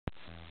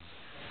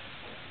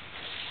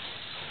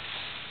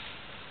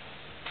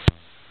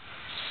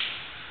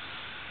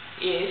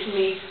Yeah, it's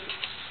me,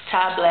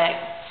 Ty Black,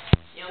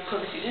 Young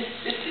Pussy. This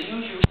the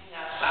usual thing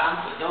I'm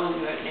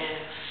condoning right now.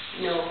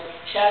 You know,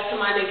 shout out to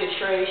my nigga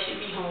Trey, she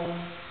be home,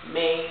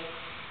 May.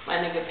 My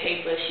nigga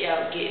Paper, she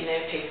out getting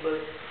that paper.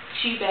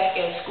 She back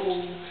at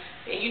school.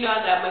 And you know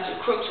I got a bunch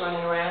of crooks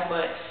running around,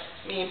 but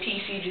me and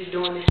PC just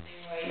doing this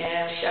thing right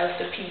now. Shout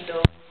out to Pete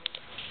though.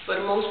 For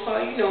the most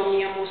part, you know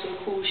me, I'm on some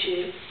cool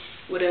shit,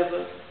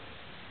 whatever.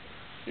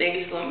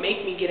 Niggas gonna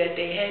make me get at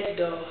their heads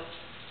though.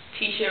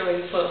 T-shirt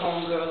already put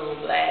homegirl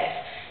on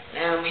blast.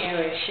 Now I'm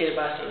hearing shit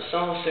about some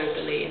song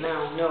circulating. I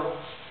don't know.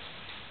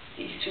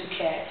 These two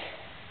cats.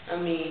 I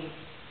mean,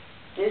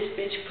 this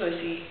bitch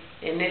pussy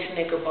and this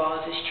nigga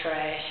balls is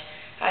trash.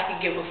 I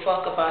can give a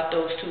fuck about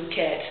those two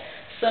cats.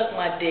 Suck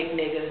my dick,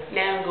 nigga.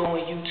 Now I'm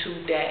going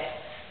YouTube that.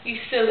 You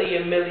silly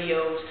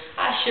Emilios.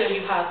 I show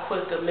you how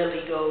quick a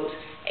millie goes.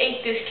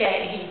 Ate this cat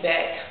and he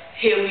back.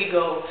 Here we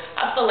go.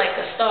 I feel like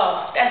a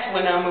star. That's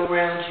when I'm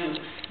around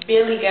you.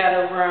 Billy got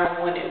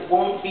around when it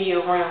won't be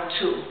around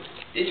too.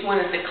 Just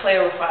wanted to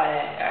clarify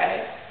that,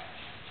 alright?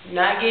 You're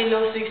not getting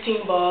no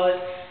 16 bars.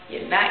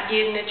 You're not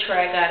getting the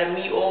track out of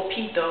me or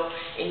Pito.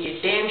 And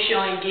you damn sure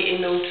ain't getting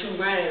no 2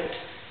 rounds.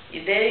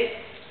 You dig?